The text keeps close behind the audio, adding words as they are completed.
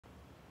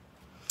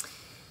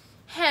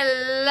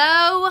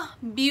Hello,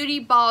 beauty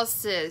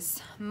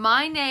bosses.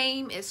 My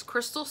name is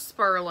Crystal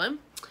Spurlin,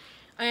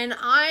 and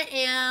I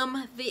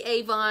am the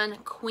Avon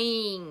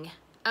Queen.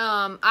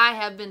 I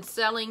have been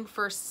selling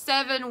for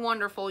 7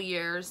 wonderful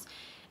years,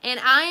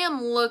 and I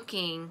am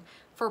looking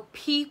for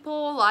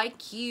people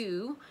like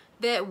you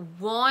that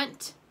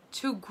want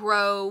to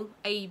grow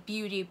a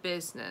beauty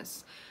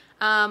business.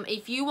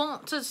 If you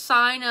want to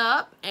sign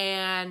up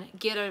and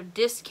get a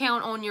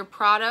discount on your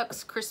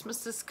products,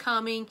 Christmas is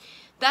coming,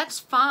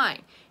 that's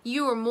fine.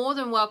 You are more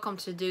than welcome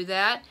to do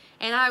that,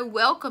 and I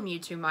welcome you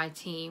to my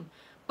team.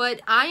 But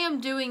I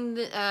am doing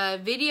the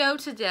video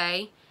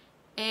today,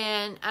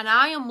 and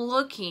I am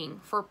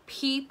looking for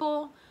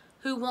people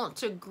who want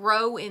to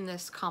grow in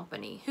this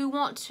company, who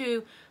want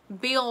to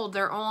build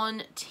their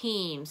own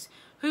teams,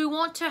 who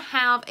want to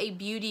have a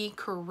beauty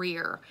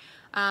career.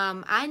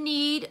 I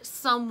need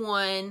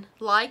someone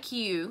like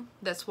you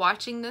that's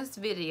watching this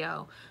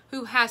video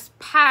who has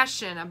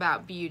passion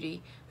about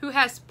beauty, who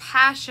has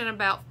passion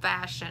about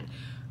fashion,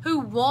 who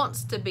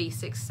wants to be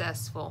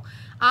successful.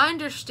 I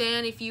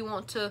understand if you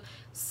want to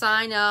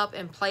sign up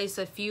and place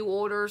a few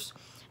orders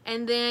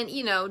and then,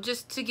 you know,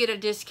 just to get a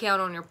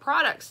discount on your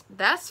products,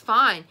 that's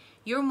fine.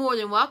 You're more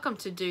than welcome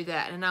to do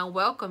that, and I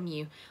welcome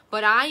you.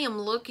 But I am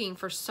looking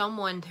for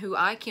someone who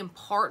I can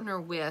partner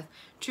with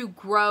to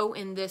grow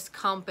in this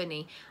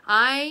company.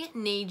 I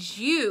need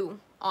you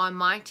on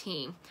my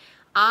team.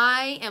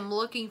 I am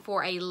looking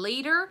for a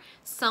leader,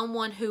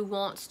 someone who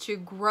wants to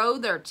grow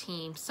their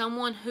team,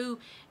 someone who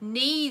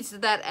needs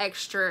that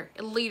extra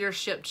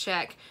leadership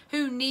check,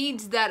 who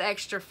needs that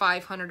extra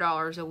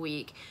 $500 a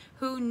week,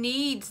 who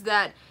needs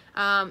that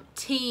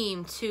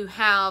team to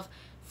have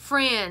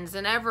friends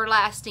and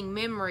everlasting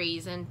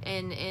memories and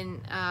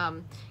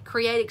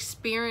create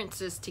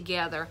experiences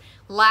together.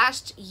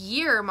 Last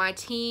year, my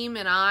team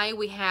and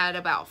we had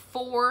about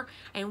 4,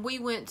 and we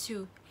went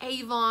to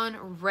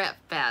Avon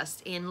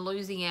Repfest in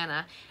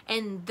Louisiana,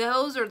 and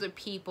those are the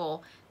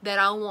people that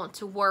I want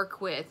to work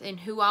with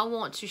and who I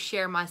want to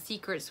share my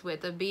secrets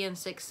with of being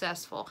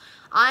successful.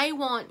 I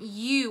want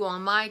you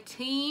on my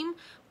team,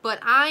 but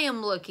I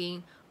am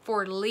looking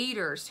for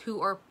leaders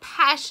who are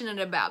passionate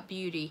about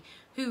beauty,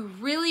 who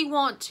really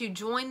want to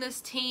join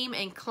this team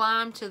and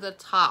climb to the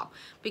top,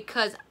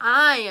 because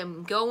I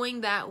am going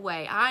that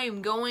way. I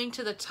am going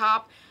to the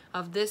top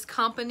of this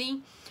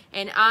company,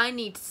 and I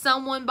need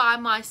someone by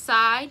my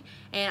side,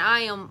 and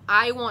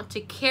I want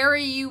to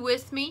carry you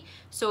with me.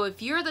 So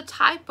if you're the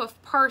type of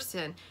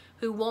person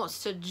who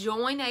wants to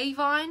join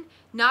Avon,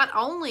 not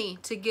only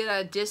to get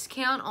a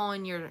discount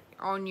on your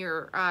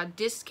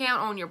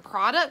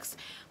products,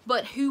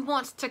 but who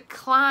wants to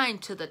climb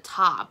to the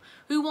top,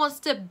 who wants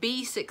to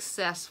be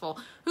successful,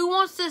 who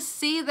wants to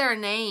see their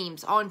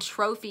names on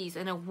trophies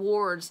and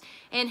awards,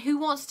 and who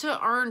wants to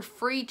earn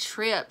free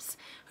trips,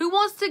 who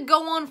wants to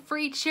go on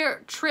free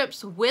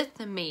trips with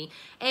me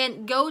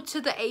and go to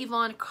the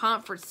Avon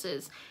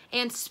conferences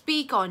and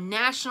speak on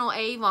National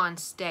Avon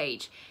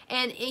stage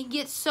and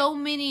get so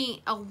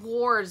many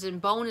awards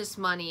and bonus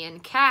money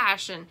and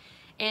cash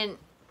and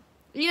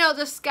you know,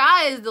 the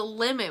sky is the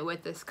limit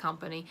with this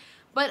company.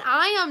 But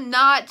I am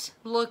not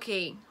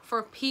looking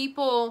for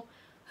people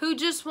who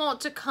just want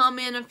to come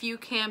in a few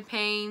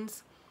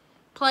campaigns,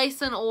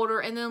 place an order,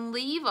 and then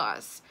leave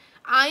us.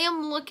 I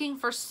am looking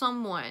for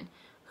someone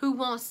who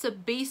wants to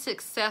be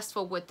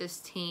successful with this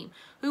team,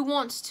 who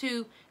wants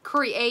to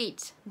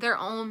create their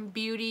own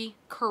beauty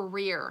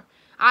career.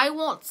 I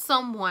want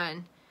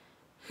someone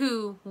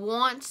who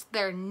wants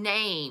their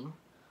name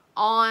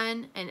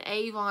on an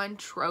Avon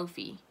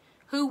trophy,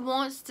 who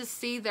wants to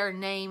see their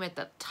name at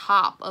the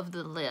top of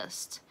the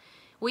list.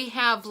 We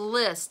have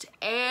lists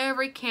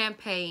every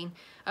campaign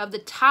of the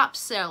top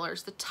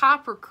sellers, the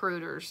top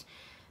recruiters,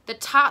 the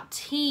top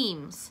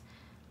teams.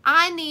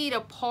 I need a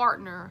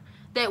partner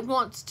that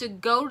wants to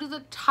go to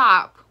the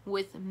top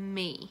with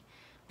me,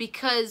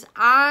 because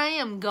I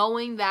am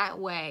going that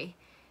way,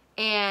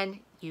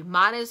 and you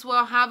might as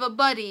well have a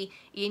buddy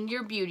in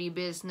your beauty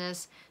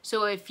business.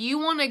 So if you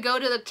want to go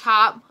to the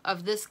top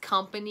of this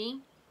company,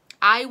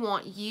 I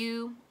want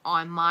you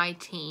on my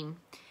team.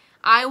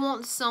 I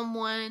want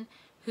someone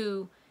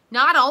who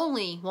not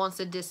only wants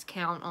a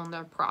discount on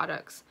their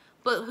products,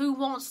 but who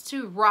wants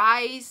to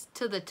rise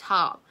to the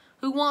top,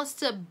 who wants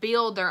to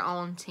build their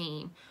own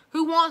team,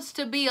 who wants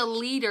to be a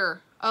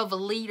leader of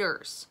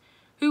leaders,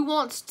 who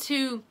wants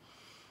to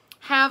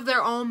have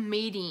their own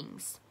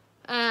meetings,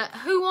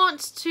 who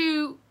wants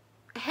to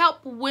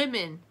help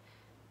women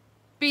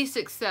be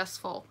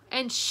successful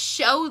and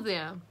show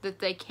them that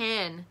they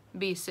can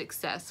be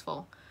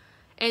successful.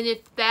 And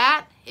if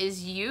that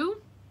is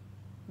you,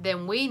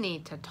 then we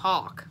need to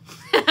talk.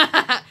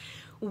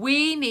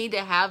 We need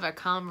to have a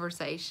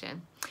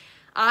conversation.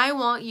 I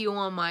want you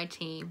on my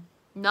team,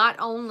 not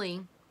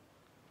only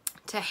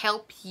to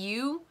help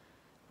you,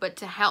 but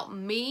to help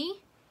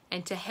me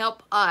and to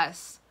help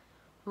us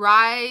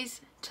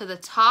rise to the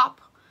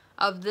top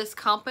of this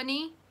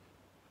company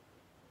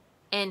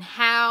and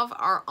have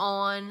our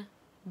own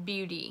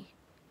beauty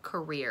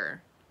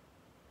career.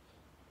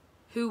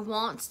 who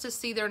wants to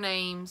see their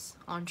names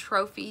on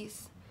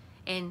trophies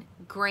and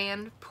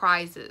grand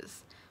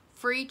prizes.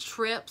 Free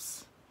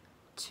trips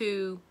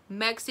to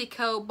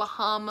Mexico,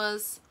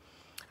 Bahamas.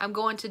 I'm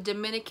going to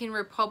Dominican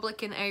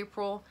Republic in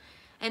April.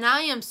 And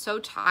I am so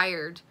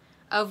tired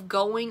of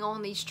going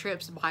on these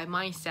trips by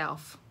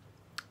myself.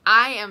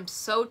 I am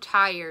so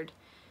tired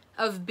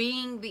of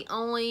being the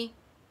only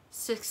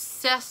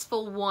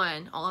successful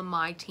one on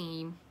my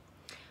team.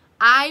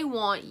 I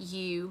want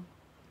you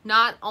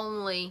not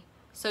only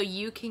so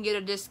you can get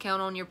a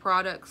discount on your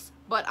products,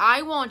 but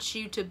I want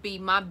you to be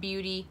my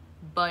beauty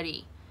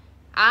buddy.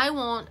 I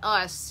want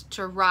us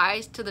to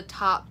rise to the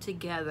top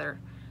together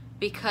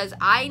because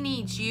I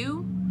need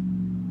you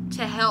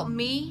to help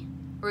me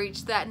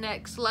reach that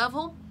next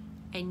level,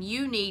 and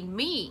you need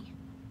me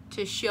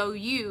to show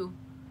you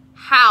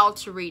how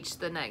to reach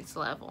the next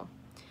level.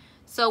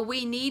 So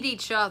we need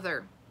each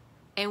other,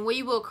 and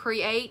we will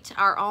create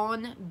our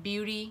own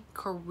beauty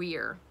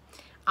career.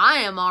 I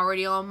am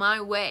already on my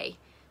way,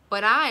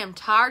 but I am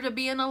tired of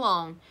being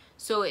alone.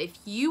 So if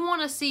you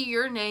want to see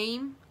your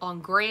name on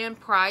grand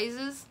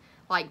prizes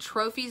like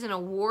trophies and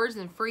awards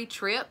and free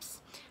trips,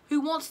 who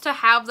wants to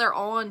have their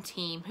own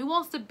team, who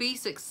wants to be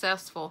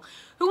successful,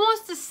 who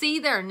wants to see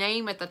their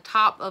name at the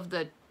top of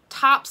the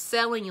top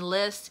selling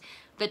list,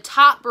 the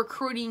top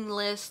recruiting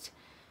list,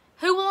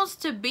 who wants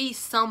to be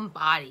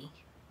somebody,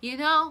 you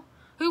know?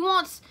 Who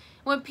wants,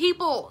 when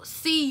people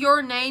see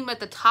your name at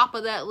the top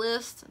of that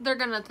list, they're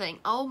going to think,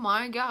 oh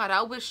my God,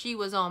 I wish she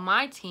was on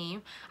my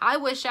team. I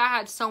wish I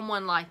had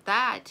someone like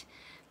that.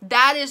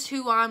 That is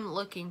who I'm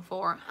looking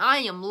for. I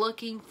am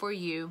looking for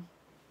you.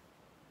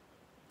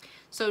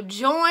 So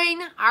join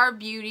our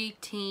beauty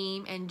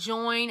team and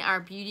join our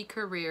beauty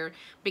career,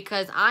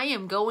 because I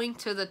am going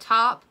to the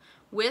top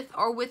with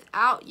or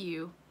without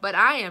you. But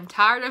I am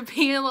tired of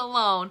being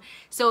alone.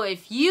 So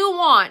if you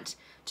want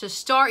to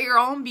start your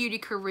own beauty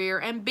career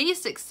and be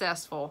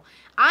successful,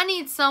 I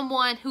need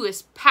someone who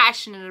is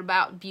passionate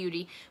about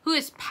beauty, who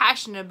is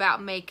passionate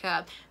about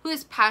makeup, who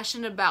is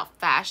passionate about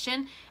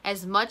fashion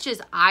as much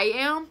as I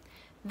am.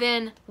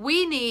 Then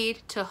we need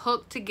to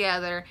hook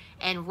together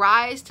and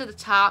rise to the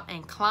top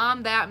and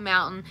climb that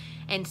mountain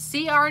and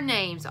see our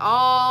names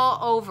all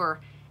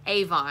over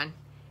Avon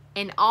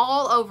and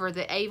all over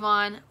the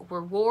Avon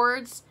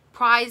rewards,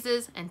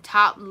 prizes, and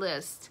top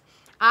lists.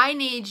 I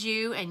need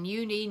you and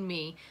you need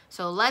me.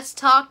 So let's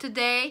talk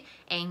today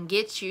and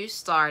get you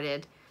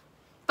started.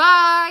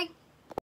 Bye!